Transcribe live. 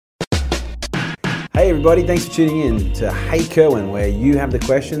Hey everybody, thanks for tuning in to Hey Kerwin, where you have the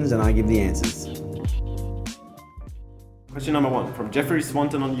questions and I give the answers. Question number 1 from Jeffrey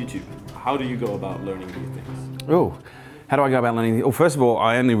Swanton on YouTube. How do you go about learning new things? Oh, how do I go about learning? Well, first of all,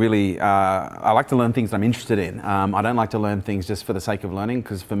 I only really, I like to learn things that I'm interested in. I don't like to learn things just for the sake of learning,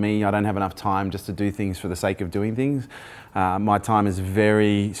 because for me, I don't have enough time just to do things for the sake of doing things. My time is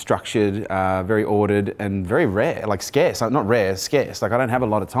very structured, very ordered, and very rare, like scarce. Not rare, scarce. Like I don't have a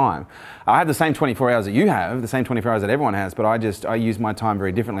lot of time. I have the same 24 hours that you have, the same 24 hours that everyone has, but I use my time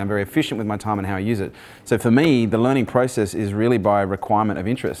very differently. I'm very efficient with my time and how I use it. So for me, the learning process is really by requirement of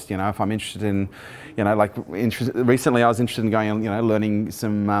interest. You know, if I'm interested in, recently I was interested in going, learning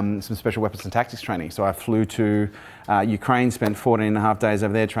some special weapons and tactics training. So I flew to Ukraine, spent 14 and a half days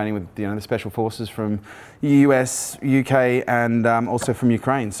over there training with the special forces from US, UK, and also from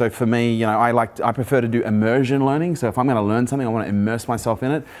Ukraine. So for me, I prefer to do immersion learning. So if I'm going to learn something, I want to immerse myself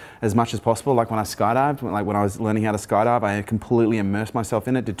in it as much as possible. Like when I skydived, like when I was learning how to skydive, I completely immersed myself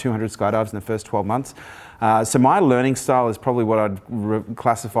in it. Did 200 skydives in the first 12 months. So my learning style is probably what I'd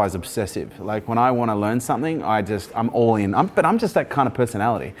classify as obsessive. Like when I want to learn something, I'm all in. But I'm just that kind of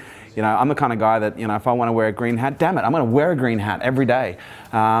personality. I'm the kind of guy that, if I want to wear a green hat, damn it, I'm going to wear a green hat every day.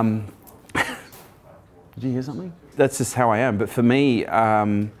 Did you hear something? That's just how I am. But for me, I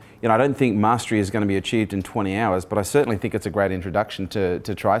don't think mastery is going to be achieved in 20 hours, but I certainly think it's a great introduction to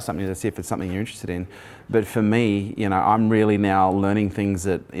try something, to see if it's something you're interested in. But for me, I'm really now learning things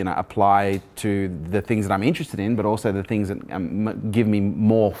that, apply to the things that I'm interested in, but also the things that give me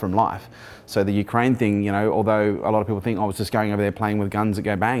more from life. So the Ukraine thing, although a lot of people think I was just going over there playing with guns that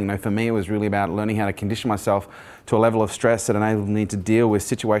go bang, for me it was really about learning how to condition myself to a level of stress that enabled me to deal with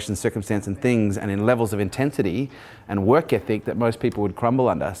situations, circumstances and things, and in levels of intensity and work ethic that most people would crumble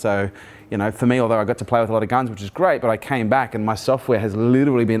under. So, for me, although I got to play with a lot of guns, which is great, but I came back and my software has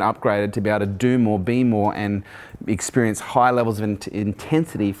literally been upgraded to be able to do more, be more, and experience high levels of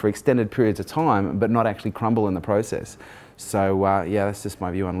intensity for extended periods of time, but not actually crumble in the process. So that's just my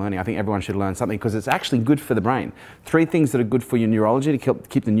view on learning. I think everyone should learn something because it's actually good for the brain. 3 things that are good for your neurology to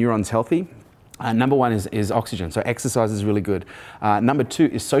keep the neurons healthy. Number 1 is oxygen, so exercise is really good. Number 2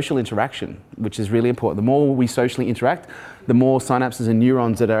 is social interaction, which is really important. The more we socially interact, the more synapses and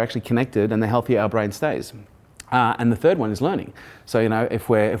neurons that are actually connected, and the healthier our brain stays. And the third one is learning. So if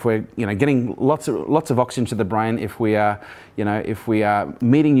we're getting lots of oxygen to the brain, if we are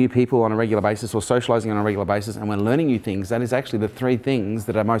meeting new people on a regular basis or socializing on a regular basis, and we're learning new things, that is actually the 3 things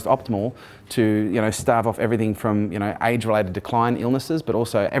that are most optimal to stave off everything from age-related decline illnesses, but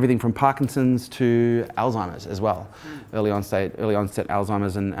also everything from Parkinson's to Alzheimer's as well, early onset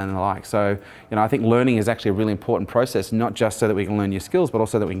Alzheimer's and the like. So I think learning is actually a really important process, not just so that we can learn new skills, but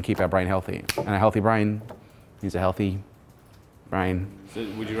also that we can keep our brain healthy. And a healthy brain is a healthy brain. So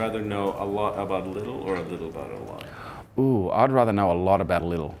would you rather know a lot about a little or a little about a lot? Ooh, I'd rather know a lot about a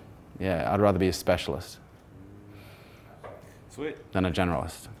little. Yeah, I'd rather be a specialist. Sweet. Than a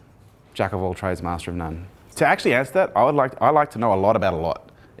generalist. Jack of all trades, master of none. To actually answer that, I like to know a lot about a lot,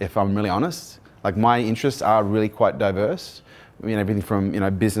 if I'm really honest. Like my interests are really quite diverse. Everything from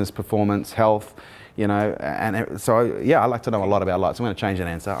business, performance, health, and so yeah, I like to know a lot about a lot. So I'm going to change that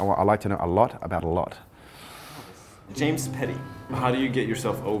answer. I like to know a lot about a lot. James Petty, how do you get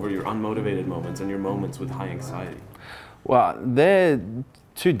yourself over your unmotivated moments and your moments with high anxiety? Well, they're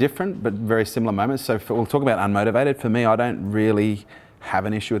 2 different but very similar moments. So we'll talk about unmotivated. For me, I don't really have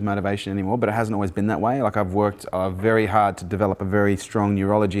an issue with motivation anymore, but it hasn't always been that way. Like I've worked very hard to develop a very strong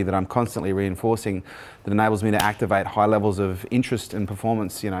neurology that I'm constantly reinforcing that enables me to activate high levels of interest and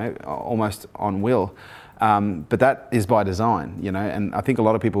performance, almost on will. But that is by design, and I think a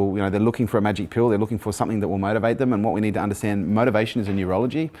lot of people, they're looking for a magic pill, they're looking for something that will motivate them, and what we need to understand, motivation is a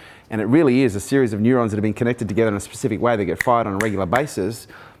neurology, and it really is a series of neurons that have been connected together in a specific way that get fired on a regular basis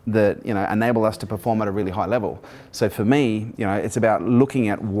that enable us to perform at a really high level. So for me, it's about looking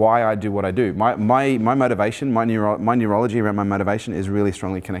at why I do what I do. My motivation, my neurology around my motivation is really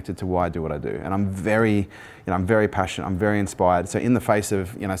strongly connected to why I do what I do, and I'm very passionate. I'm very inspired. So in the face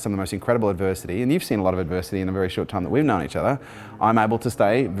of some of the most incredible adversity, and you've seen a lot of adversity in a very short time that we've known each other, I'm able to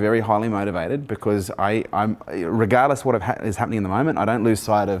stay very highly motivated because I'm regardless of what is happening in the moment, I don't lose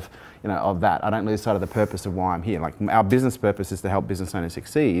sight of that. I don't lose sight of the purpose of why I'm here. Like our business purpose is to help business owners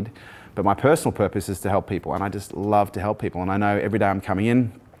succeed, but my personal purpose is to help people, and I just love to help people. And I know every day I'm coming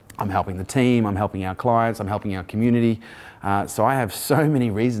in, I'm helping the team, I'm helping our clients, I'm helping our community. So I have so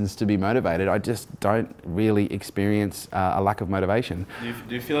many reasons to be motivated. I just don't really experience a lack of motivation.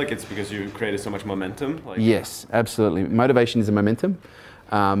 Do you feel like it's because you created so much momentum? Yes, absolutely. Motivation is a momentum.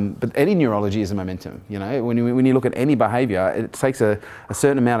 But any neurology is a momentum. You know, when you look at any behaviour, it takes a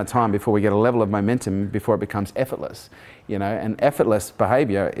certain amount of time before we get a level of momentum before it becomes effortless. You know, and effortless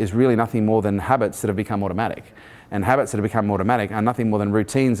behaviour is really nothing more than habits that have become automatic. And habits that have become automatic are nothing more than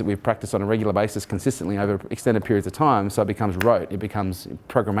routines that we've practiced on a regular basis consistently over extended periods of time. So it becomes rote, it becomes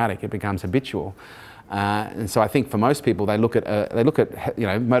programmatic, it becomes habitual. And so I think for most people, they look at you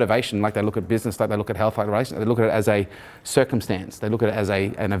know, motivation like they look at business, like they look at health, like relationship. They look at it as a circumstance. They look at it as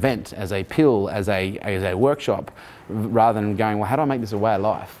an event, as a pill, as a workshop, rather than going, well, how do I make this a way of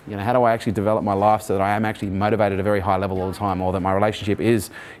life? You know, how do I actually develop my life so that I am actually motivated at a very high level all the time, or that my relationship is,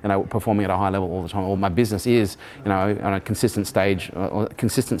 you know, performing at a high level all the time, or my business is, you know, on a consistent stage, or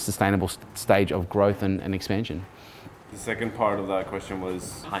consistent, sustainable stage of growth and expansion. The second part of that question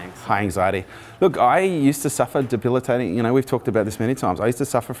was high anxiety. High anxiety. Look, I used to suffer debilitating, you know, we've talked about this many times. I used to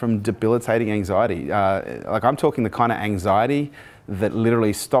suffer from debilitating anxiety. Like I'm talking the kind of anxiety that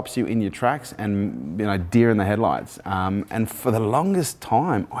literally stops you in your tracks and, you know, deer in the headlights. And for the longest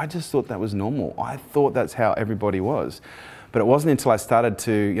time, I just thought that was normal. I thought that's how everybody was. But it wasn't until I started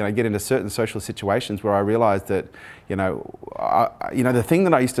to, you know, get into certain social situations where I realised that, you know, the thing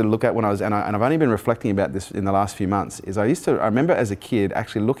that I used to look at when I was, and I've only been reflecting about this in the last few months, is I remember as a kid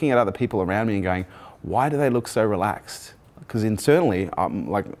actually looking at other people around me and going, why do they look so relaxed? Because internally,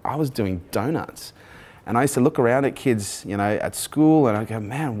 I was doing donuts. And I used to look around at kids, you know, at school, and I go,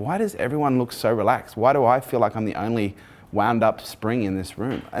 man, why does everyone look so relaxed? Why do I feel like I'm the only wound up spring in this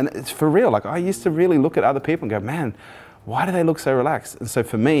room? And it's for real. Like I used to really look at other people and go, man, why do they look so relaxed? And so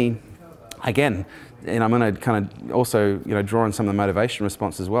for me, again, and I'm going to kind of also, you know, draw on some of the motivation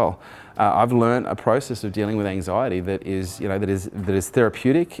response as well. I've learned a process of dealing with anxiety that is, you know, that is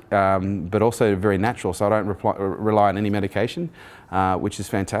therapeutic, but also very natural. So I don't rely on any medication, which is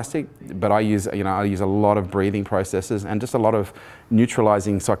fantastic. But I use a lot of breathing processes and just a lot of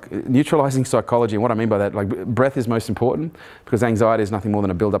neutralizing psychology. And what I mean by that, like breath is most important, because anxiety is nothing more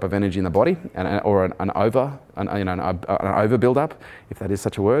than a build-up of energy in the body, or an over build-up, if that is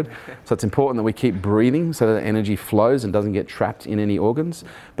such a word. So it's important that we keep breathing so that the energy flows and doesn't get trapped in any organs.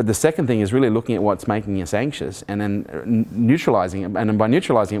 But the second thing is really looking at what's making us anxious and then neutralizing it. And then by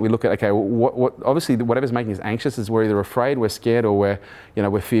neutralizing it, we look at, okay, what obviously whatever's making us anxious is we're either afraid, we're scared, or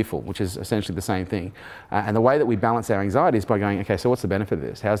we're fearful, which is essentially the same thing. And the way that we balance our anxiety is by going, okay, so what's the benefit of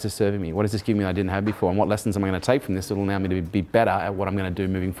this? How's this serving me? What does this give me that I didn't have before? And what lessons am I going to take from this that will allow me to be better at what I'm going to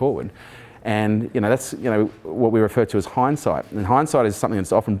do moving forward? And, you know, that's, you know, what we refer to as hindsight. And hindsight is something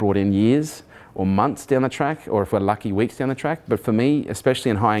that's often brought in years or months down the track, or if we're lucky, weeks down the track. But for me,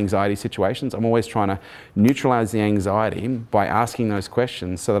 especially in high anxiety situations, I'm always trying to neutralize the anxiety by asking those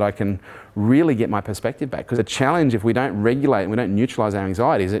questions so that I can really get my perspective back. Because the challenge, if we don't regulate and we don't neutralize our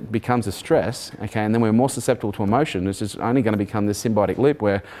anxiety, is it becomes a stress, okay, and then we're more susceptible to emotion. It's just only going to become this symbiotic loop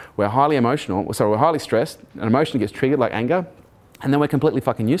where we're highly emotional, so we're highly stressed, an emotion gets triggered like anger, and then we're completely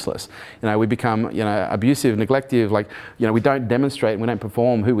fucking useless. You know, we become, you know, abusive, neglective, like, you know, we don't demonstrate, we don't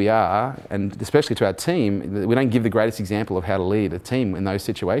perform who we are, and especially to our team, we don't give the greatest example of how to lead a team in those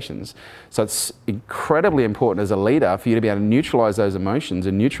situations. So it's incredibly important as a leader for you to be able to neutralize those emotions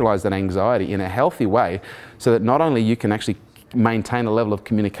and neutralize that anxiety in a healthy way, so that not only you can actually maintain a level of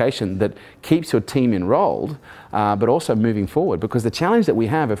communication that keeps your team enrolled, but also moving forward. Because the challenge that we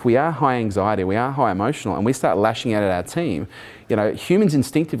have, if we are high anxiety, we are high emotional, and we start lashing out at our team, you know, humans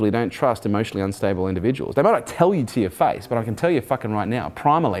instinctively don't trust emotionally unstable individuals. They might not tell you to your face, but I can tell you fucking right now,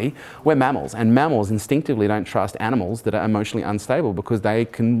 primarily, we're mammals, and mammals instinctively don't trust animals that are emotionally unstable, because they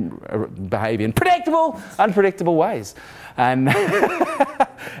can behave in predictable, unpredictable ways. And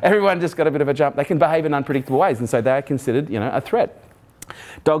everyone just got a bit of a jump. They can behave in unpredictable ways, and so they're considered, you know, a threat.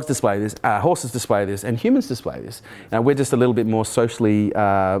 Dogs display this, horses display this, and humans display this. Now, we're just a little bit more socially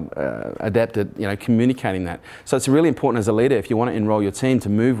adept at, you know, communicating that. So it's really important as a leader, if you want to enroll your team to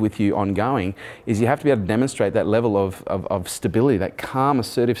move with you ongoing, is you have to be able to demonstrate that level of stability, that calm,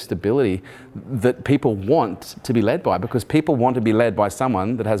 assertive stability that people want to be led by, because people want to be led by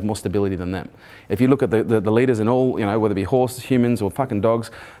someone that has more stability than them. If you look at the leaders in all, you know, whether it be horses, humans, or fucking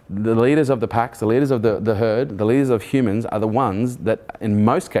dogs, the leaders of the packs, the leaders of the herd, the leaders of humans are the ones that, in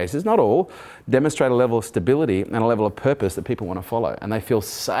most cases, not all, demonstrate a level of stability and a level of purpose that people want to follow, and they feel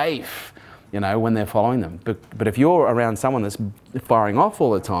safe, you know, when they're following them. But if you're around someone that's firing off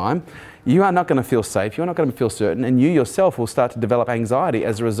all the time, you are not going to feel safe, you're not going to feel certain, and you yourself will start to develop anxiety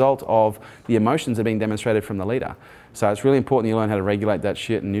as a result of the emotions that are being demonstrated from the leader. So it's really important you learn how to regulate that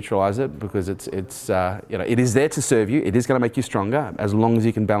shit and neutralize it, because it's you know, it is there to serve you. It is going to make you stronger, as long as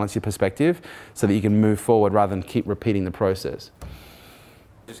you can balance your perspective so that you can move forward rather than keep repeating the process.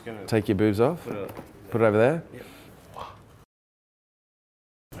 Just gonna take your boobs off, put it over there. Yep.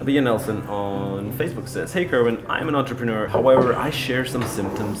 Abia Nelson on Facebook says, "Hey Kerwin, I'm an entrepreneur. However, I share some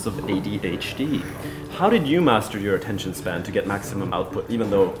symptoms of ADHD. How did you master your attention span to get maximum output, even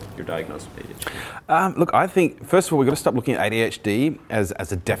though you're diagnosed with ADHD?" Look, I think, first of all, we've got to stop looking at ADHD as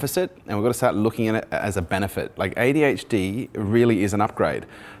a deficit, and we've got to start looking at it as a benefit. Like, ADHD really is an upgrade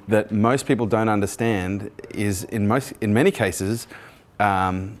that most people don't understand is, in many cases,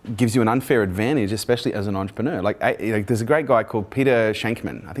 gives you an unfair advantage, especially as an entrepreneur. Like there's a great guy called Peter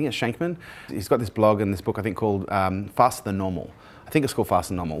Shankman. I think it's Shankman. He's got this blog and this book, I think, called Faster Than Normal. I think it's called Faster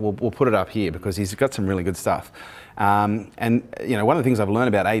Than Normal. We'll put it up here because he's got some really good stuff. And one of the things I've learned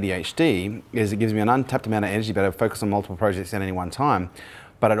about ADHD is it gives me an untapped amount of energy, to be able to focus on multiple projects at any one time.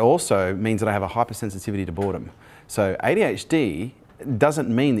 But it also means that I have a hypersensitivity to boredom. So ADHD doesn't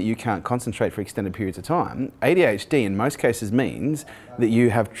mean that you can't concentrate for extended periods of time. ADHD in most cases means that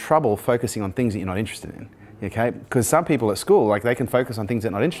you have trouble focusing on things that you're not interested in, okay? Because some people at school, like, they can focus on things that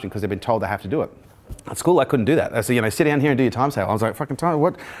are not interesting because they've been told they have to do it. At school, I couldn't do that. They said, sit down here and do your time table. I was like, fucking time,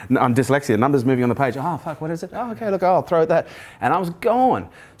 what? I'm dyslexia, numbers moving on the page. Oh, fuck, what is it? Oh, okay, look, I'll throw at that. And I was gone.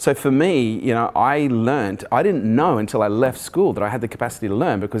 So for me, I didn't know until I left school that I had the capacity to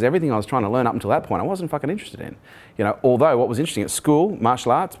learn, because everything I was trying to learn up until that point, I wasn't fucking interested in. Although what was interesting at school,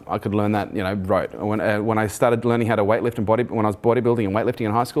 martial arts, I could learn that, rote. When I started learning how to weightlift when I was bodybuilding and weightlifting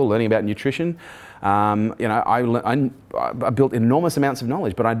in high school, learning about nutrition, I built enormous amounts of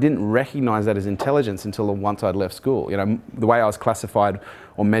knowledge, but I didn't recognize that as intelligence until once I'd left school. The way I was classified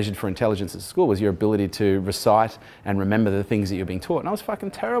or measured for intelligence at school was your ability to recite and remember the things that you're being taught. And I was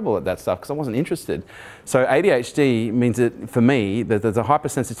fucking terrible at that stuff because I wasn't interested. So ADHD means that, for me, that there's a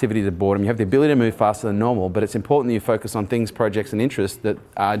hypersensitivity to boredom. You have the ability to move faster than normal, but it's important that you focus on things, projects and interests that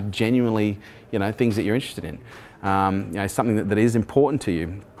are genuinely, things that you're interested in. Something that is important to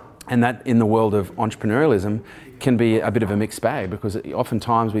you. And that, in the world of entrepreneurialism, can be a bit of a mixed bag, because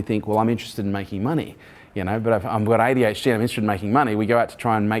oftentimes we think, well, I'm interested in making money, but if I've got ADHD and I'm interested in making money, we go out to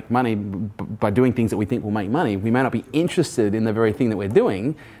try and make money by doing things that we think will make money. We may not be interested in the very thing that we're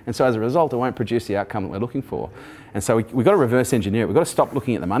doing, and so as a result, it won't produce the outcome that we're looking for. And so we've got to reverse engineer it. We've got to stop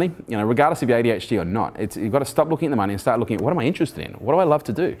looking at the money, regardless if you're ADHD or not. You've got to stop looking at the money and start looking at, what am I interested in? What do I love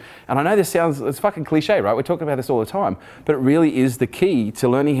to do? And I know it's fucking cliche, right? We're talking about this all the time, but it really is the key to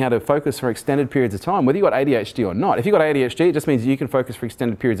learning how to focus for extended periods of time, whether you've got ADHD or not. If you've got ADHD, it just means you can focus for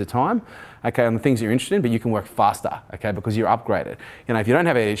extended periods of time, okay, on the things you're interested in, but you can work faster, okay, because you're upgraded. If you don't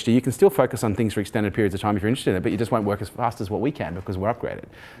have ADHD, you can still focus on things for extended periods of time if you're interested in it, but you just won't work as fast as what we can because we're upgraded.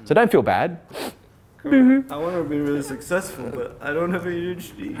 So don't feel bad. I want to be really successful, but I don't have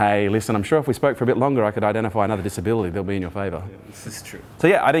ADHD. Hey, listen, I'm sure if we spoke for a bit longer, I could identify another disability that'll be in your favour. Yeah, this is true. So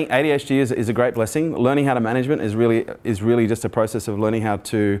yeah, I think ADHD is a great blessing. Learning how to manage it is really just a process of learning how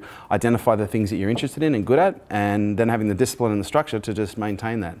to identify the things that you're interested in and good at, and then having the discipline and the structure to just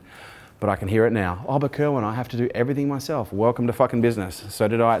maintain that. But I can hear it now. Oh, but Kerwin, I have to do everything myself. Welcome to fucking business. So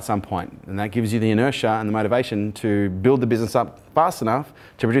did I at some point. And that gives you the inertia and the motivation to build the business up fast enough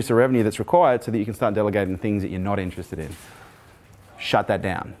to produce the revenue that's required so that you can start delegating things that you're not interested in. Shut that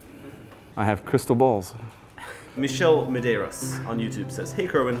down. I have crystal balls. Michelle Medeiros on YouTube says, "Hey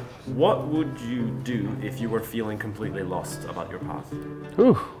Kerwin, what would you do if you were feeling completely lost about your path?"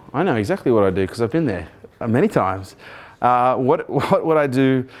 Ooh, I know exactly what I do because I've been there many times. What would I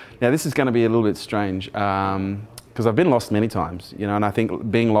do? Now this is going to be a little bit strange because I've been lost many times, and I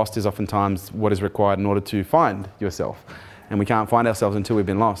think being lost is oftentimes what is required in order to find yourself, and we can't find ourselves until we've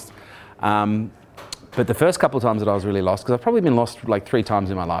been lost. But the first couple of times that I was really lost, because I've probably been lost like 3 times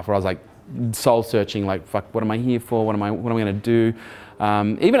in my life, where I was like soul searching, like, fuck, what am I here for? What am I going to do?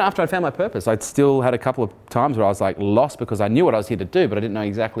 Even after I found my purpose, I'd still had a couple of times where I was like lost because I knew what I was here to do, but I didn't know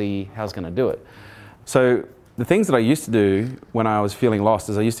exactly how I was going to do it. So the things that I used to do when I was feeling lost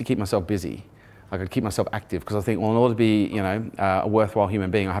is I used to keep myself busy. Like, I'd keep myself active because I think, well, in order to be, a worthwhile human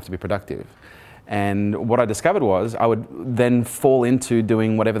being, I have to be productive. And what I discovered was I would then fall into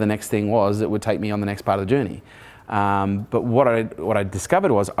doing whatever the next thing was that would take me on the next part of the journey. But what I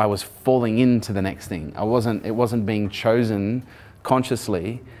discovered was I was falling into the next thing. It wasn't being chosen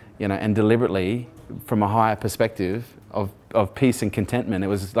consciously, and deliberately from a higher perspective of peace and contentment. It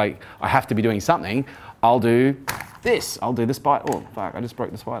was like, I have to be doing something. I'll do this. I'll do the spider. Oh, fuck, I just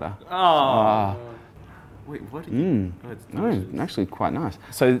broke the spider. Oh. Wait, what? No, actually quite nice.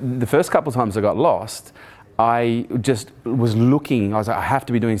 So the first couple of times I got lost, I just was looking. I was like, I have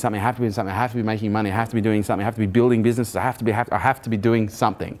to be doing something. I have to be doing something. I have to be making money. I have to be doing something. I have to be building businesses. I have to be doing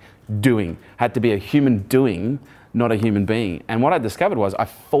something. Doing had to be a human doing not a human being. And what I discovered was I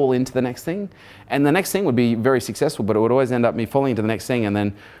fall into the next thing, and the next thing would be very successful, but it would always end up me falling into the next thing, and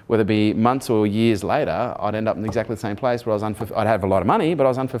then whether it be months or years later, I'd end up in exactly the same place where I'd have a lot of money, but I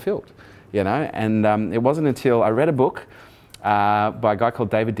was unfulfilled, you know. And it wasn't until I read a book by a guy called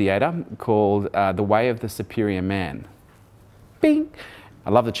David Deida called The Way of the Superior Man. Bing! I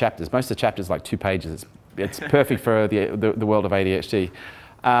love the chapters. Most of the chapters are like 2 pages. It's perfect for the world of ADHD.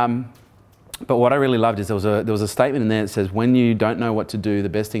 But what I really loved is there was a statement in there that says, when you don't know what to do, the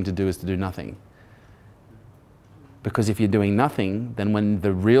best thing to do is to do nothing. Because if you're doing nothing, then when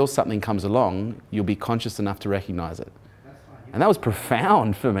the real something comes along, you'll be conscious enough to recognize it. And that was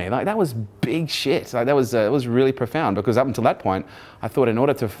profound for me. Like, that was big shit. Like, that was it was really profound, because up until that point, I thought in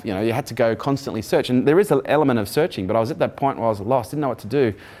order to, you know, you had to go constantly search. And there is an element of searching, but I was at that point where I was lost, didn't know what to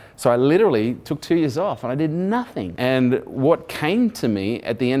do. So I literally took 2 years off and I did nothing. And what came to me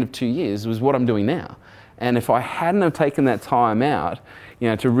at the end of 2 years was what I'm doing now. And if I hadn't have taken that time out, you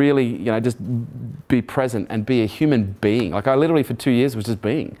know, to really, you know, just be present and be a human being. Like, I literally for 2 years was just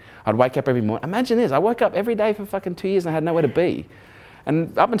being. I'd wake up every morning. Imagine this, I woke up every day for fucking 2 years and I had nowhere to be.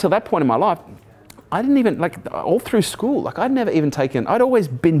 And up until that point in my life, I didn't even, like, all through school, like, I'd never even taken, I'd always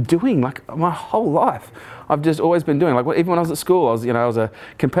been doing, like, my whole life. I've just always been doing, like, even when I was at school, I was a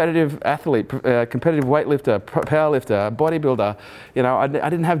competitive athlete, competitive weightlifter, powerlifter, bodybuilder. You know, I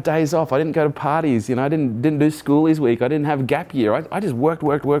didn't have days off. I didn't go to parties. You know, I didn't do schoolies week. I didn't have gap year. I just worked.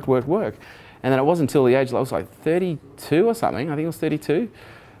 And then it wasn't until the age, I was like 32 or something. I think it was 32,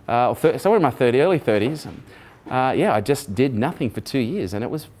 or somewhere in my early 30s. Yeah, I just did nothing for 2 years, and it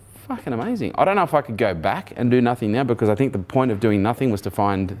was fucking amazing. I don't know if I could go back and do nothing now, because I think the point of doing nothing was to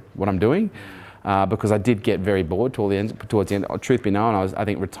find what I'm doing. Because I did get very bored towards the end. Truth be known, I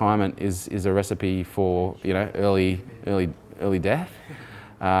think retirement is a recipe for, you know, early death,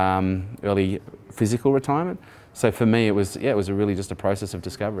 early physical retirement. So for me, it was really just a process of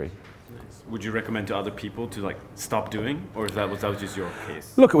discovery. Would you recommend to other people to, like, stop doing, or was that just your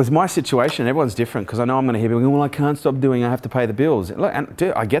case? Look, it was my situation. Everyone's different, because I know I'm going to hear people going, well, I can't stop doing, I have to pay the bills. Look, and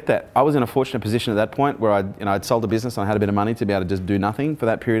dude, I get that. I was in a fortunate position at that point where I'd sold a business and I had a bit of money to be able to just do nothing for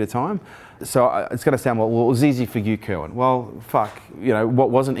that period of time. So it's going to sound, well, it was easy for you, Kerwin. Well, fuck, you know, what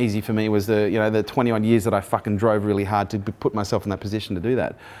wasn't easy for me was the 21 years that I fucking drove really hard to put myself in that position to do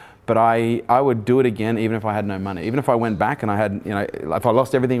that. But I would do it again even if I had no money. Even if I went back and I had, you know, if I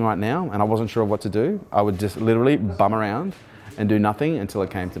lost everything right now and I wasn't sure what to do, I would just literally bum around and do nothing until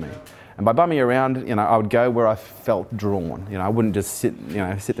it came to me. And by bumming around, you know, I would go where I felt drawn. You know, I wouldn't just sit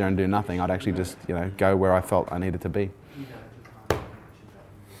there and do nothing. I'd actually just, you know, go where I felt I needed to be.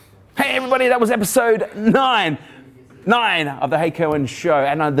 Hey everybody, that was episode 9 of the Hey Kerwin show,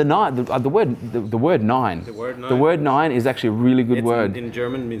 and the word nine. The word nine is actually a really good word. In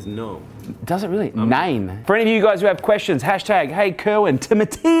German means no. Does it really? Nein. For any of you guys who have questions, hashtag Hey Kerwin to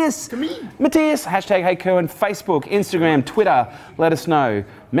Matthias. To me. Matthias, hashtag Hey Kerwin, Facebook, Instagram, Twitter. Let us know.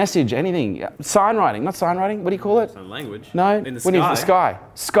 Message, anything. Sign writing, not sign writing. What do you call it? Sign language. No. In the sky. The sky.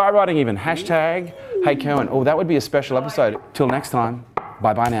 Sky writing even. Hashtag Hey Kerwin. Oh, that would be a special episode. Till next time.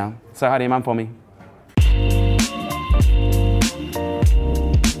 Bye bye now. Say hi to your mum for me.